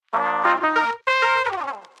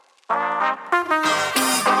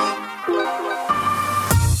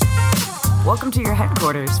Welcome to your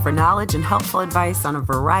headquarters for knowledge and helpful advice on a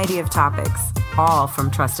variety of topics, all from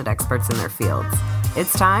trusted experts in their fields.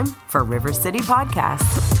 It's time for River City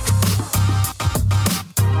Podcast.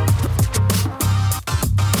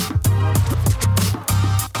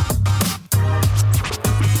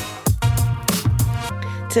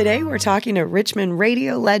 Today, we're talking to Richmond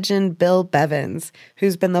radio legend Bill Bevins,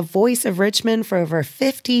 who's been the voice of Richmond for over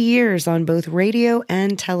 50 years on both radio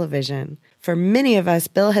and television. For many of us,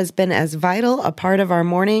 Bill has been as vital a part of our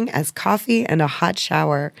morning as coffee and a hot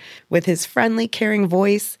shower. With his friendly, caring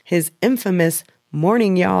voice, his infamous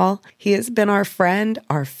 "Morning, y'all," he has been our friend,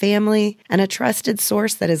 our family, and a trusted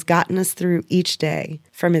source that has gotten us through each day.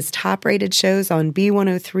 From his top-rated shows on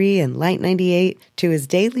B103 and Light 98 to his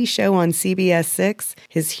daily show on CBS 6,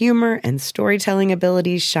 his humor and storytelling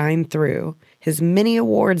abilities shine through. His many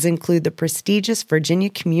awards include the prestigious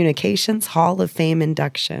Virginia Communications Hall of Fame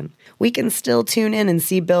induction. We can still tune in and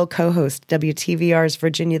see Bill co-host WTVR's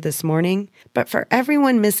Virginia This Morning, but for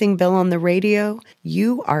everyone missing Bill on the radio,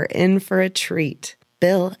 you are in for a treat.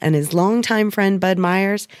 Bill and his longtime friend Bud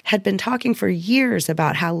Myers had been talking for years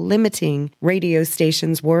about how limiting radio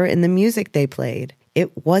stations were in the music they played.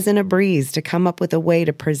 It wasn't a breeze to come up with a way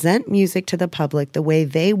to present music to the public the way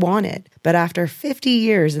they wanted. But after 50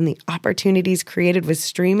 years and the opportunities created with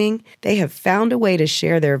streaming, they have found a way to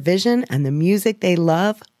share their vision and the music they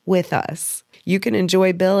love with us. You can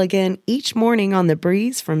enjoy Bill again each morning on The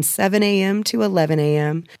Breeze from 7 a.m. to 11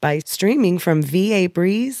 a.m. by streaming from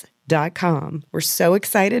vabreeze.com. We're so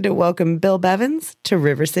excited to welcome Bill Bevins to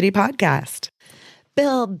River City Podcast.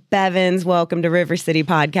 Bill Bevins, welcome to River City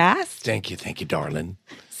Podcast. Thank you, darling.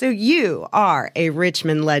 So you are a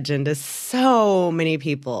Richmond legend to so many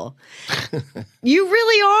people. You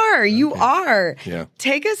really are. You are. Yeah.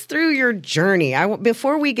 Take us through your journey.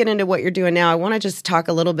 Before we get into what you're doing now, I want to just talk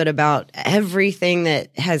a little bit about everything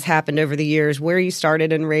that has happened over the years, where you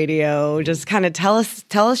started in radio. Just kind of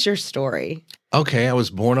tell us your story. Okay, I was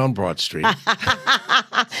born on Broad Street.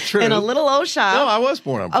 True. In a little old shop. No, I was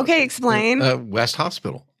born on Broad Street. Okay, explain. West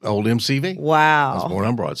Hospital, old MCV. Wow. I was born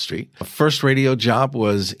on Broad Street. My first radio job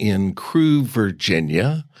was in Crewe,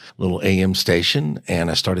 Virginia, little AM station, and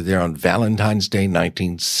I started there on Valentine's Day,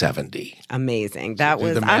 1970. Amazing. That So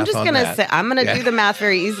was, I'm just going to say, I'm going to do the math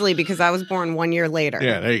very easily because I was born 1 year later.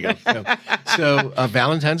 Yeah, there you go. So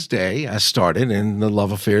Valentine's Day, I started, and the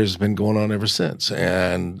love affair has been going on ever since.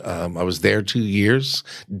 And I was there 2 years,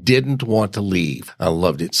 didn't want to leave. I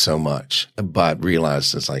loved it so much, but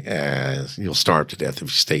realized it's like, you'll starve to death if you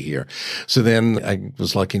stay here. So then I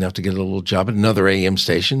was lucky enough to get a little job at another AM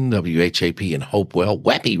station, WHAP in Hopewell,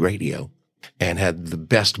 Wappy Radio, and had the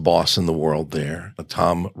best boss in the world there,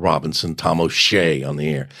 Tom O'Shea on the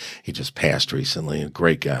air. He just passed recently, a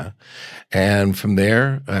great guy. And from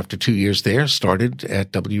there, after 2 years there, started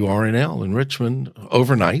at WRNL in Richmond,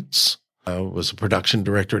 overnights. I was a production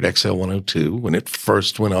director at XL 102 when it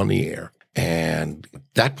first went on the air. And at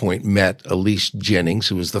that point met Elise Jennings,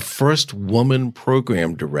 who was the first woman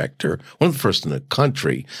program director, one of the first in the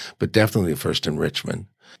country, but definitely the first in Richmond.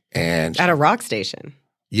 And At a rock station.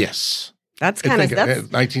 Yes. That's kind of, that's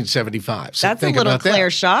 1975. So that's a little Claire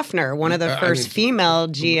Schaffner, one of the first female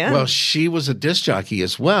GMs. Well, she was a disc jockey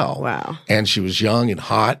as well. Wow. And she was young and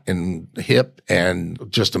hot and hip and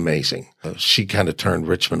just amazing. She kind of turned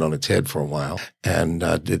Richmond on its head for a while and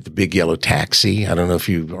did the Big Yellow Taxi. I don't know if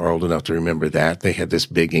you are old enough to remember that. They had this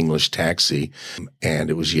big English taxi and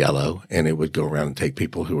it was yellow and it would go around and take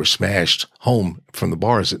people who were smashed home from the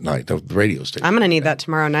bars at night, the radio station. I'm going to need that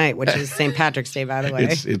tomorrow night, which is St. Patrick's Day, by the way.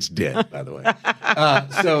 It's dead, by the way.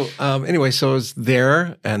 Anyway, so I was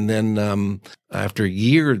there, and then after a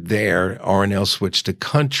year there, RNL switched to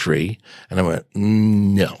country, and I went,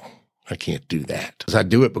 no, I can't do that. 'Cause I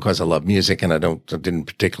do it because I love music, and I didn't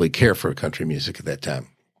particularly care for country music at that time.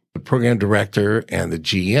 The program director and the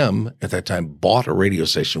GM at that time bought a radio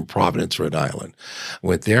station in Providence, Rhode Island.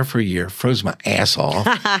 Went there for a year, froze my ass off.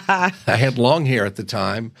 I had long hair at the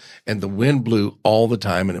time, and the wind blew all the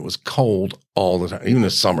time, and it was cold all the time. Even in the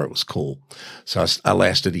summer, it was cool. So I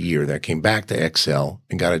lasted a year there, came back to XL,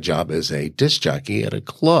 and got a job as a disc jockey at a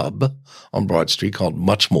club on Broad Street called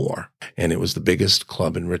Much More. And it was the biggest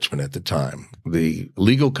club in Richmond at the time. The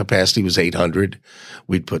legal capacity was 800.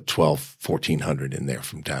 We'd put 1,400 in there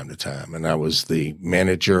from time to time. And I was the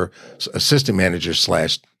assistant manager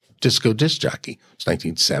 / disco disc jockey. It's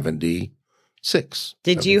 1976.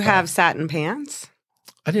 Did you have satin pants?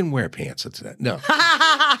 I didn't wear pants at that. No.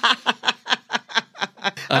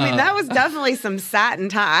 I mean, that was definitely some satin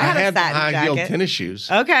tie. I had a satin high jacket. heel tennis shoes.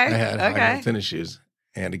 Okay. I had high heel tennis shoes.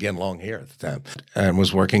 and again, long hair at the time, and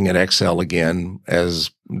was working at XL again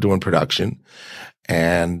as doing production.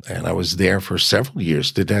 And I was there for several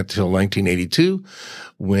years, did that till 1982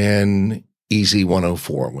 when Easy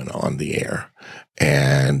 104 went on the air.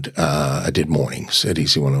 And I did mornings at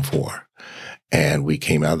Easy 104. And we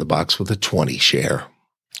came out of the box with a 20 share.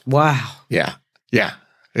 Wow. Yeah. Yeah.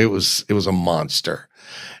 It was a monster.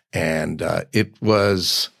 And it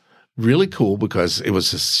was really cool because it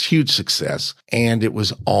was a huge success and it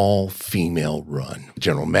was all female run. The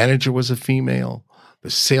general manager was a female. The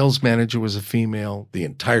sales manager was a female. The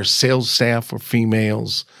entire sales staff were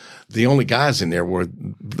females. The only guys in there were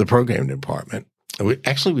the programming department. We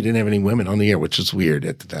didn't have any women on the air, which was weird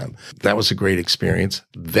at the time. That was a great experience.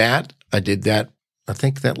 I did that. I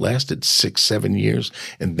think that lasted 6-7 years.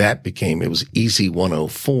 And it was Easy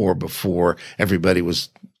 104 before everybody was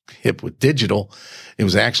hip with digital. It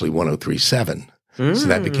was actually 103.7. So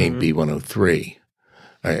that became B103.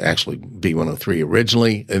 Actually B103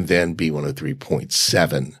 originally, and then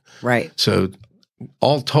B103.7. Right. So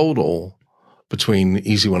all total, between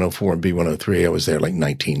Easy 104 and B103, I was there like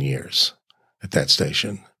 19 years at that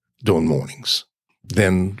station doing mornings.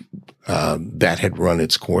 Then that had run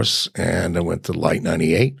its course, and I went to Light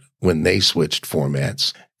 98 when they switched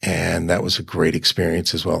formats. And that was a great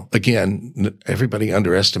experience as well. Again, everybody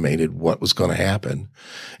underestimated what was going to happen,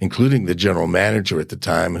 including the general manager at the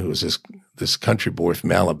time, who was this country boy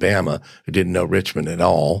from Alabama who didn't know Richmond at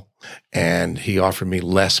all. And he offered me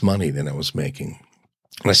less money than I was making.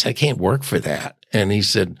 And I said, I can't work for that. And he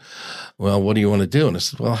said, well, what do you want to do? And I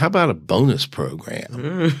said, well, how about a bonus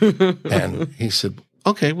program? And he said,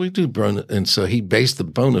 okay, we do bonus. And so he based the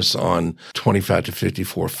bonus on 25 to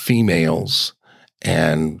 54 females.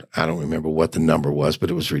 And I don't remember what the number was,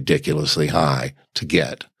 but it was ridiculously high to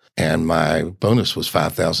get. And my bonus was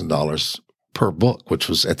 $5,000 per book, which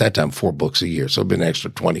was at that time 4 books a year. So it'd been an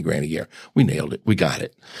extra $20,000 a year. We nailed it. We got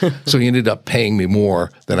it. So he ended up paying me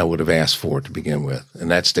more than I would have asked for to begin with.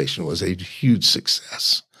 And that station was a huge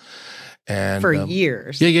success. And for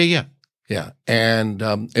years. Yeah.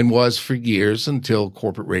 And was for years until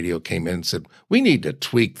corporate radio came in and said, we need to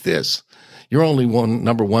tweak this. You're only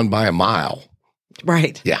number one by a mile.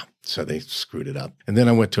 Right. Yeah. So they screwed it up. And then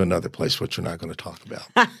I went to another place, which we're not going to talk about.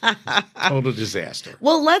 Total disaster.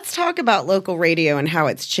 Well, let's talk about local radio and how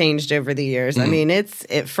it's changed over the years. I mean, it's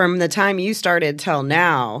from the time you started till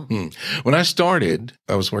now. When I started,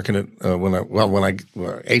 I was working at,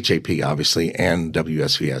 HAP, obviously, and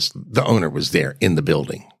WSVS. The owner was there in the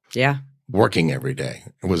building. Yeah. Working every day.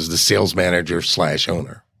 It was the sales manager /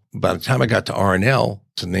 owner. By the time I got to R&L,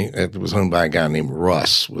 it was owned by a guy named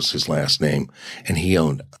Russ, was his last name, and he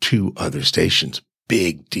owned 2 other stations.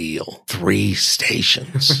 Big deal. 3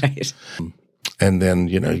 stations. Right. And then,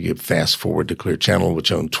 you fast forward to Clear Channel,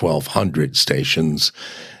 which owned 1,200 stations,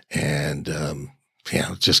 and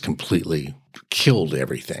just completely killed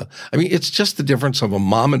everything. I mean, it's just the difference of a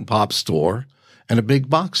mom and pop store and a big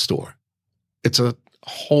box store. It's a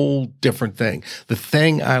whole different thing. The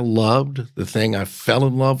thing I loved, the thing I fell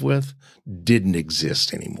in love with, didn't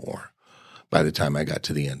exist anymore by the time I got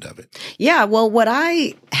to the end of it. Yeah, well, what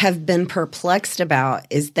I have been perplexed about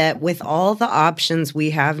is that with all the options we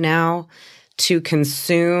have now to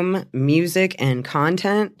consume music and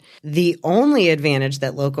content, the only advantage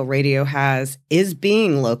that local radio has is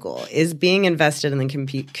being local, is being invested in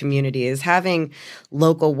the community, is having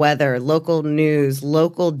local weather, local news,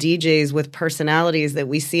 local DJs with personalities that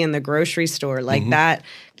we see in the grocery store, like that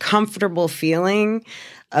comfortable feeling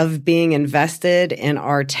of being invested in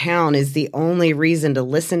our town is the only reason to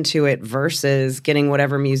listen to it versus getting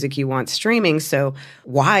whatever music you want streaming. So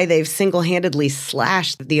why they've single-handedly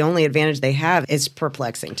slashed the only advantage they have is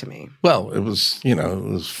perplexing to me. Well, it was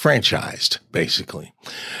franchised, basically.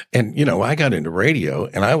 And, I got into radio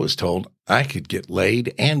and I was told I could get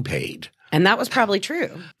laid and paid. And that was probably true.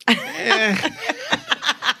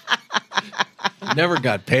 Never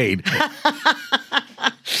got paid.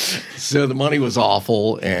 So the money was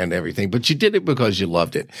awful and everything, but you did it because you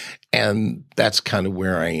loved it. And that's kind of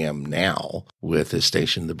where I am now with the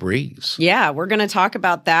station, The Breeze. Yeah, we're going to talk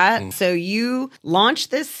about that. So you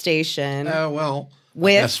launched this station.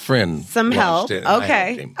 With my best friend some help.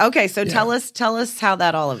 Okay. So Yeah. tell us how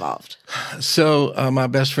that all evolved. So my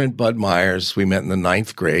best friend, Bud Myers, we met in the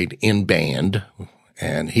 9th grade in band.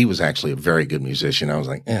 And he was actually a very good musician. I was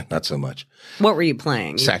like, not so much. What were you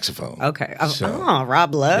playing? Saxophone. Okay.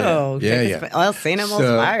 Rob Lowe. Yeah. Well, St. Elmo's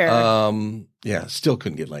Fire. Still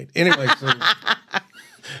couldn't get laid. Anyway,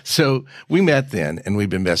 So we met then, and we've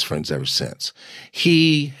been best friends ever since.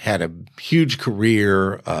 He had a huge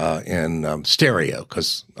career in stereo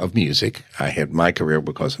because of music. I had my career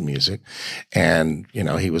because of music. And,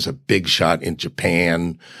 he was a big shot in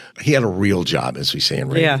Japan. He had a real job, as we say in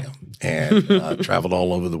radio. Yeah. And traveled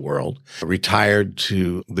all over the world. Retired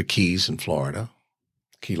to the Keys in Florida,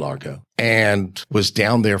 Key Largo, and was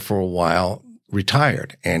down there for a while,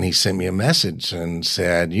 retired. And he sent me a message and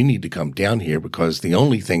said, you need to come down here because the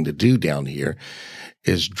only thing to do down here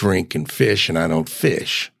is drink and fish, and I don't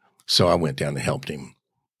fish. So I went down and helped him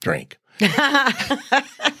drink.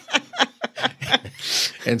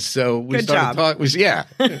 And so we started talking. Yeah.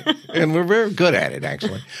 And we're very good at it,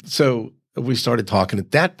 actually. So we started talking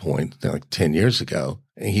at that point, like 10 years ago,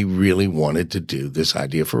 and he really wanted to do this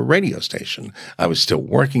idea for a radio station. I was still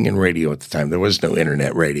working in radio at the time. There was no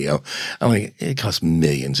internet radio. I'm like, it costs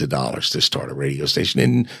millions of dollars to start a radio station.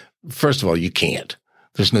 And first of all, you can't.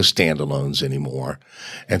 There's no standalones anymore.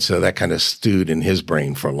 And so that kind of stewed in his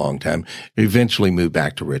brain for a long time. He eventually moved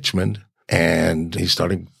back to Richmond, and he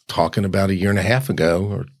started talking about a year and a half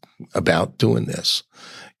ago about doing this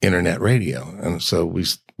internet radio. And so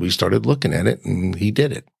we started looking at it, and he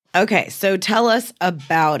did it. Okay, so tell us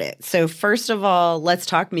about it. So first of all, let's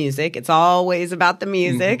talk music. It's always about the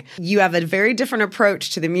music. Mm-hmm. You have a very different approach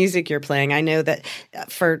to the music you're playing. I know that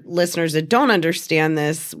for listeners that don't understand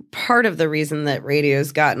this, part of the reason that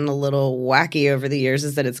radio's gotten a little wacky over the years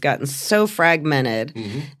is that it's gotten so fragmented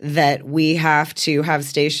that we have to have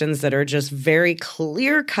stations that are just very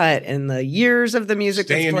clear cut in the years of the music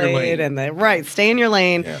that's played and stay in your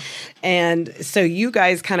lane. Yeah. And so you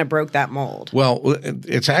guys kind of broke that mold. Well,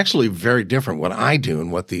 it's actually very different. What I do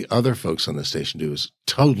and what the other folks on the station do is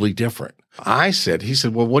totally different. He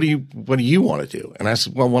said, well, what do you want to do? And I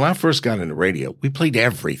said, well, when I first got into radio, we played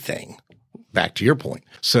everything. Back to your point.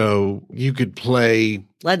 So you could play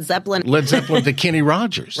Led Zeppelin to Kenny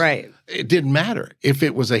Rogers. Right. It didn't matter. If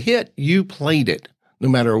it was a hit, you played it, no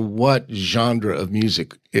matter what genre of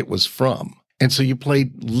music it was from. And so you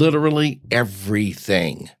played literally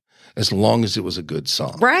everything, as long as it was a good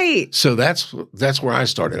song. Right. So that's where I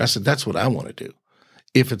started. I said, that's what I want to do.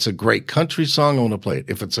 If it's a great country song, I want to play it.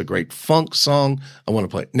 If it's a great funk song, I want to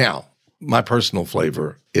play it. Now, my personal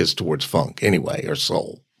flavor is towards funk anyway, or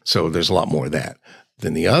soul. So there's a lot more of that.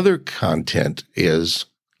 Then the other content is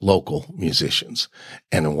local musicians,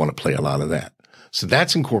 and I want to play a lot of that. So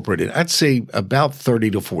that's incorporated. I'd say about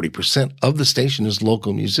 30 to 40% of the station is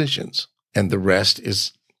local musicians, and the rest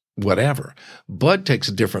is whatever. Bud takes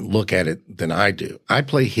a different look at it than I do. I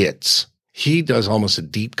play hits. He does almost a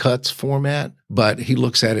deep cuts format, but he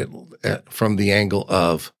looks at it from the angle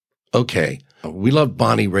of, okay, we loved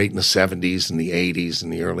Bonnie Raitt in the 70s and the 80s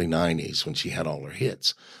and the early 90s when she had all her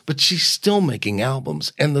hits, but she's still making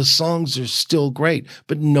albums and the songs are still great,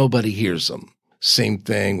 but nobody hears them. Same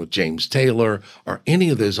thing with James Taylor or any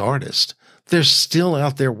of those artists. They're still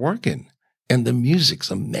out there working and the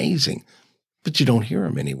music's amazing, but you don't hear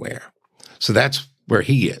them anywhere. So that's where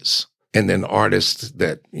he is. And then artists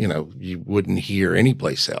that, you wouldn't hear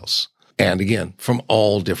anyplace else. And again, from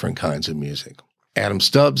all different kinds of music. Adam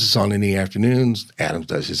Stubbs is on in the afternoons. Adam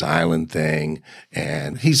does his island thing,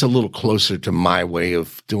 and he's a little closer to my way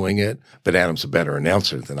of doing it, but Adam's a better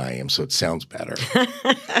announcer than I am, so it sounds better.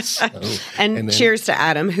 And then, cheers to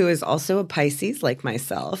Adam, who is also a Pisces like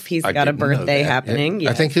myself. He's got a birthday happening.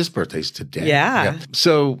 Yes. I think his birthday's today. Yeah.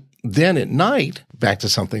 So then at night, back to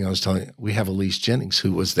something I was telling you, we have Elise Jennings,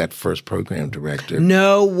 who was that first program director.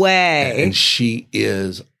 No way. And she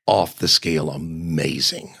is off the scale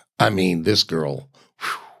amazing. I mean, this girl.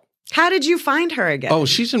 Whew. How did you find her again? Oh,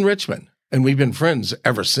 she's in Richmond, and we've been friends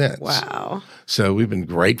ever since. Wow. So we've been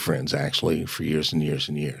great friends, actually, for years and years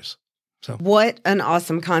and years. So what an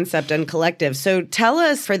awesome concept and collective. So tell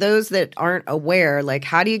us, for those that aren't aware,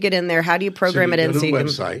 how do you get in there? How do you program it in? So you go to the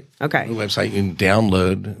website. Okay. The website, you can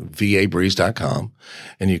download vabreeze.com,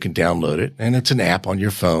 and you can download it. And it's an app on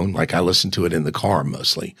your phone. I listen to it in the car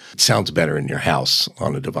mostly. It sounds better in your house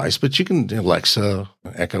on a device, but you can Alexa,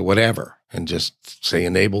 Echo, whatever, and just say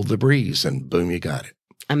enable the Breeze, and boom, you got it.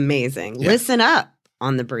 Amazing. Yeah. Listen up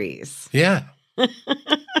on the Breeze. Yeah.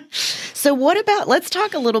 So let's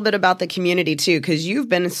talk a little bit about the community too, because you've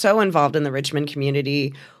been so involved in the Richmond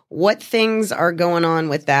community. What things are going on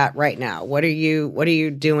with that right now? What are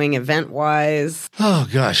you doing event-wise? Oh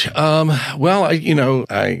gosh. Well,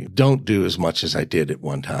 I don't do as much as I did at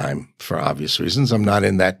one time for obvious reasons. I'm not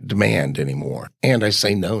in that demand anymore. And I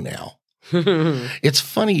say no now. It's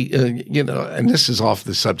funny, and this is off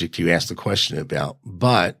the subject you asked the question about,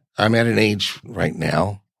 but I'm at an age right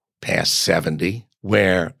now, past 70,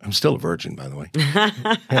 where I'm still a virgin, by the way.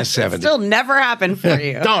 70. Still never happened for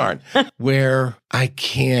you. Darn. Where I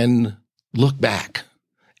can look back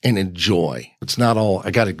and enjoy. It's not all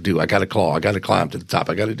I got to do. I got to claw. I got to climb to the top.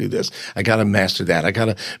 I got to do this. I got to master that. I got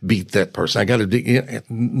to beat that person. I got to do.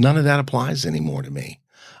 None of that applies anymore to me.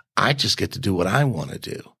 I just get to do what I want to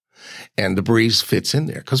do. And the breeze fits in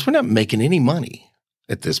there because we're not making any money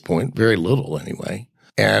at this point, very little anyway.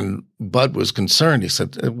 And Bud was concerned. He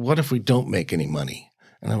said, what if we don't make any money?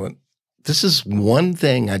 And I went, this is one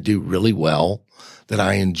thing I do really well that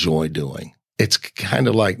I enjoy doing. It's kind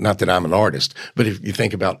of like, not that I'm an artist, but if you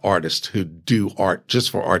think about artists who do art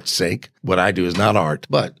just for art's sake, what I do is not art,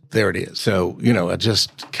 but there it is. So, I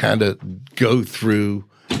just kind of go through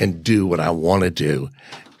and do what I want to do.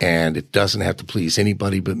 And it doesn't have to please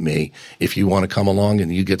anybody but me. If you want to come along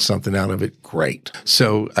and you get something out of it, great.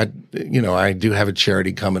 So I do have a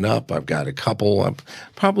charity coming up. I've got a couple. I'm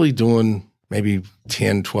probably doing maybe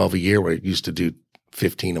 10, 12 a year where I used to do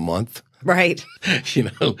 15 a month. Right.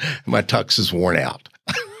 My tux is worn out.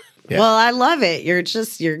 Yeah. Well, I love it.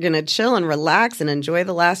 You're going to chill and relax and enjoy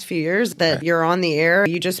the last few years that you're on the air.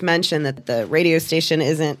 You just mentioned that the radio station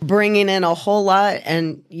isn't bringing in a whole lot,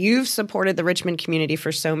 and you've supported the Richmond community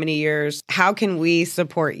for so many years. How can we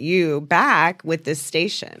support you back with this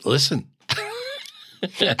station? Listen.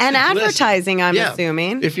 And advertising, I'm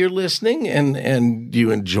assuming. If you're listening and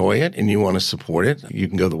you enjoy it and you want to support it, you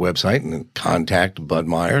can go to the website and contact Bud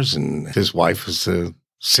Myers, and his wife is a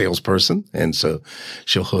salesperson, and so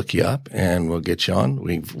she'll hook you up and we'll get you on.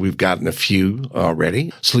 We've gotten a few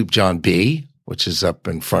already. Sloop John B, which is up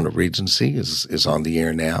in front of Regency, is on the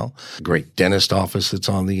air now. Great dentist office that's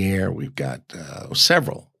on the air. We've got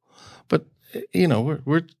several, but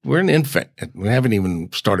we're an infant. We haven't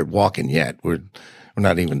even started walking yet. We're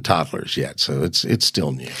not even toddlers yet, so it's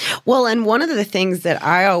still new. Well, and one of the things that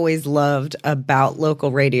I always loved about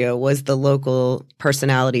local radio was the local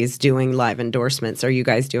personalities doing live endorsements. Are you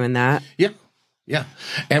guys doing that? Yeah.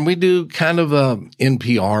 And we do kind of a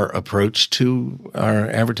NPR approach to our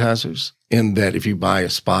advertisers in that if you buy a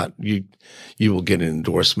spot, you will get an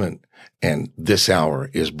endorsement, and this hour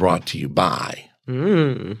is brought to you by.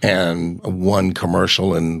 And one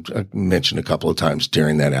commercial, and I mentioned a couple of times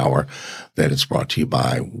during that hour that it's brought to you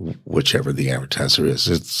by whichever the advertiser is.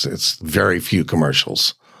 It's very few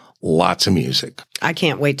commercials, lots of music. I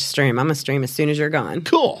can't wait to stream. I'm going to stream as soon as you're gone.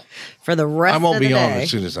 Cool. For the rest of the day. I won't be on as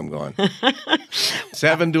soon as I'm gone.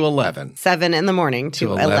 7 to 11. 7 in the morning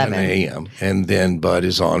to 11 a.m. And then Bud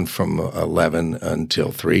is on from 11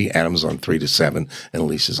 until 3. Adam's on 3 to 7. And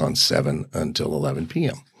Lisa's on 7 until 11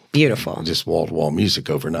 p.m. Beautiful. Just wall-to-wall music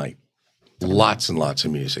overnight. Lots and lots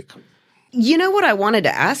of music. You know what I wanted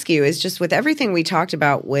to ask you is just with everything we talked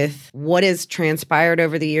about with what has transpired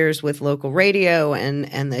over the years with local radio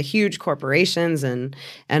and the huge corporations and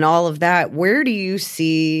all of that, where do you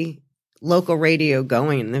see local radio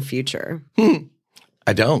going in the future?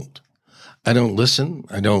 I don't listen.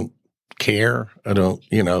 I don't care. I don't,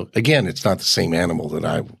 again, it's not the same animal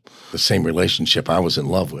the same relationship I was in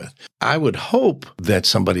love with. I would hope that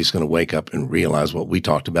somebody's going to wake up and realize what we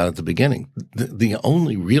talked about at the beginning. The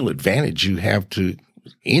only real advantage you have to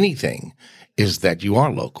anything is that you are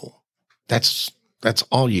local. That's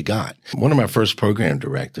all you got. One of my first program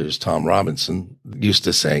directors, Tom Robinson, used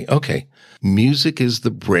to say, okay, music is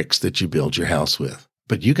the bricks that you build your house with,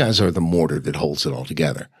 but you guys are the mortar that holds it all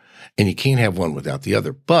together. And you can't have one without the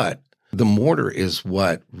other. But the mortar is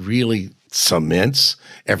what really cements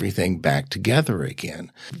everything back together again.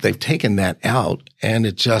 They've taken that out, and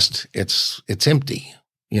it's empty,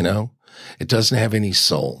 It doesn't have any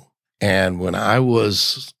soul. And when I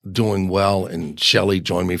was doing well and Shelley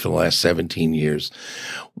joined me for the last 17 years,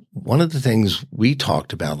 one of the things we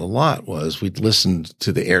talked about a lot was we'd listened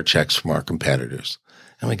to the air checks from our competitors.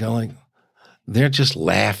 And we go like, they're just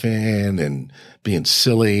laughing and being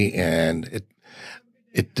silly, and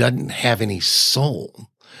it doesn't have any soul.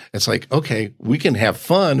 It's like, okay, we can have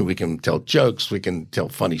fun. We can tell jokes. We can tell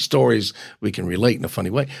funny stories. We can relate in a funny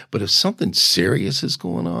way. But if something serious is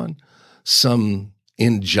going on, some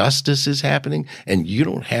injustice is happening, and you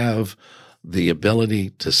don't have the ability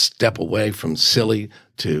to step away from silly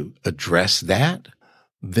to address that,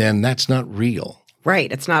 then that's not real.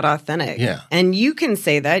 Right. It's not authentic. Yeah. And you can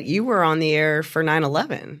say that you were on the air for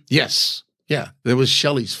 9/11. Yes. Yeah, that was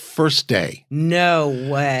Shelley's first day. No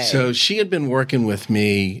way. So she had been working with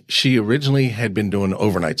me. She originally had been doing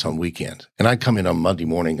overnights on weekends. And I'd come in on Monday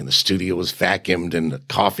morning and the studio was vacuumed and the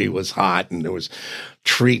coffee was hot and there was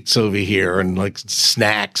treats over here and like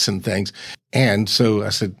snacks and things. And so I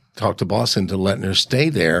said, talk to boss into letting her stay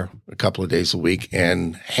there a couple of days a week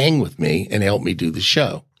and hang with me and help me do the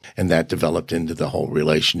show. And that developed into the whole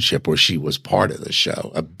relationship where she was part of the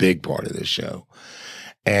show, a big part of the show.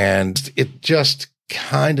 And it just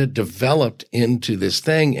kind of developed into this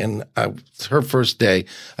thing. And her first day,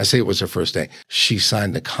 I say it was her first day, she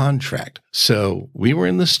signed the contract. So we were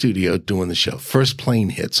in the studio doing the show. First plane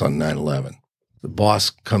hits on 9/11. The boss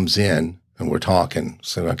comes in and we're talking.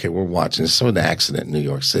 So, okay, we're watching. There's an accident in New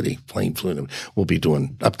York City. Plane flew in. We'll be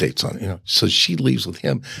doing updates on it, So she leaves with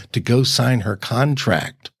him to go sign her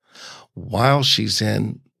contract while she's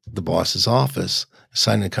in the boss's office,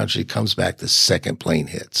 signing the contract. She comes back, the second plane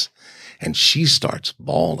hits. And she starts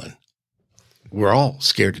bawling. We're all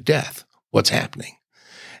scared to death. What's happening?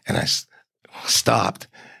 And I stopped,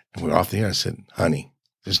 and we're off the air. I said, honey,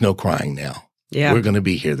 there's no crying now. Yeah. We're going to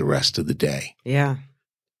be here the rest of the day. Yeah.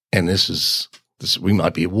 And this we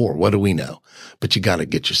might be at war. What do we know? But you got to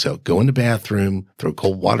get yourself, go in the bathroom, throw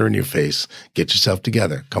cold water in your face, get yourself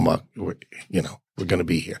together. Come on. We're going to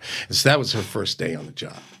be here. And so that was her first day on the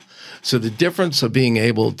job. So the difference of being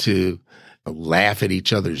able to laugh at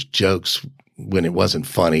each other's jokes when it wasn't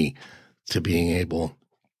funny to being able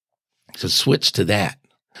to switch to that.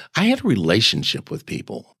 I had a relationship with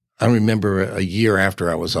people. I remember a year after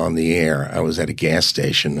I was on the air, I was at a gas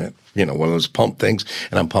station, one of those pump things,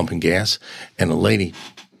 and I'm pumping gas, and a lady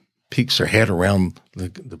peeks her head around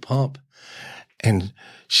the pump, and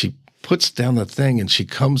she puts down the thing, and she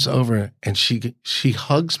comes over, and she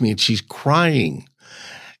hugs me, and she's crying.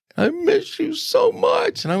 I miss you so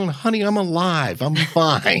much. And I'm like, honey, I'm alive. I'm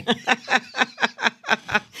fine.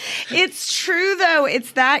 It's true, though.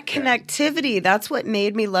 It's that connectivity. That's what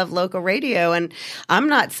made me love local radio. And I'm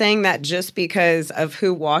not saying that just because of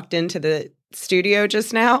who walked into the studio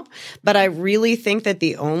just now, but I really think that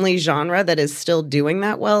the only genre that is still doing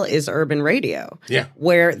that well is urban radio. Yeah.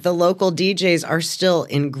 Where the local DJs are still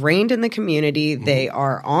ingrained in the community. Mm-hmm. They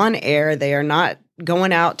are on air. They are not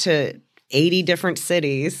going out to 80 different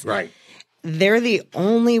cities. Right. They're the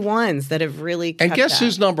only ones that have really kept And guess that.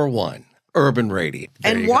 who's number one? Urban radio.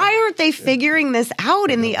 And why aren't they figuring this out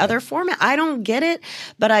in the other format? I don't get it,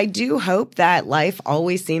 but I do hope that life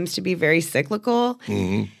always seems to be very cyclical.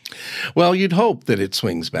 Mm-hmm. Well, you'd hope that it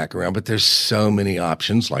swings back around, but there's so many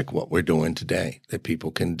options like what we're doing today that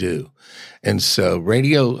people can do. And so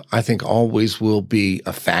radio, I think, always will be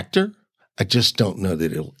a factor. I just don't know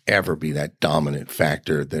that it'll ever be that dominant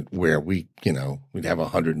factor that where we'd have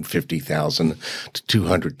 150,000 to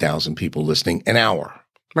 200,000 people listening an hour.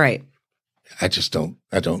 Right. I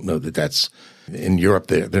don't know that that's in Europe.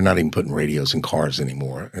 They're not even putting radios in cars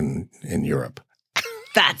anymore in Europe.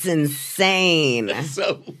 That's insane.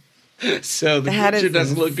 So the future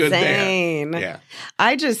doesn't look good there. Yeah.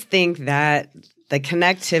 I just think that the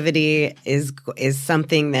connectivity is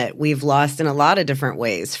something that we've lost in a lot of different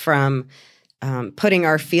ways, from putting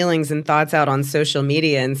our feelings and thoughts out on social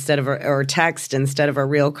media or text instead of a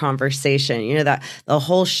real conversation. That the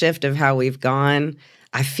whole shift of how we've gone,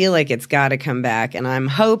 I feel like it's got to come back. And I'm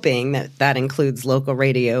hoping that includes local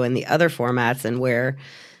radio and the other formats, and where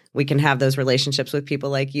we can have those relationships with people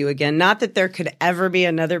like you again. Not that there could ever be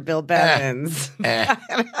another Bill Bevins.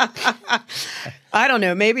 I don't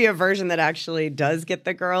know. Maybe a version that actually does get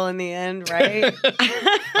the girl in the end, right?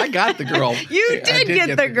 I got the girl. You did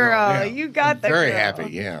get the girl. Yeah. You got the girl. Very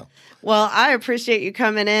happy, yeah. Well, I appreciate you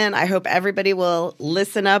coming in. I hope everybody will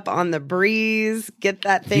listen up on the breeze, get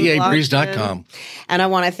that thing VABreeze.com. And I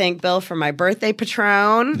want to thank Bill for my birthday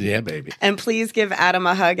Patron. Yeah, baby. And please give Adam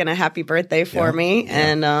a hug and a happy birthday for me. Yeah.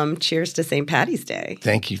 And cheers to St. Patty's Day.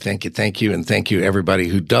 Thank you. And thank you, everybody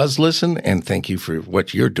who does listen. And thank you for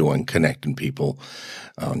what you're doing, connecting people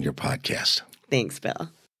on your podcast. Thanks, Bill.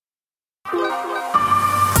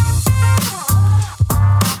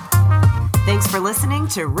 Thanks for listening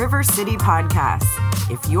to River City Podcasts.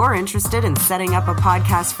 If you're interested in setting up a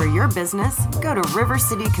podcast for your business, go to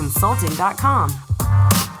rivercityconsulting.com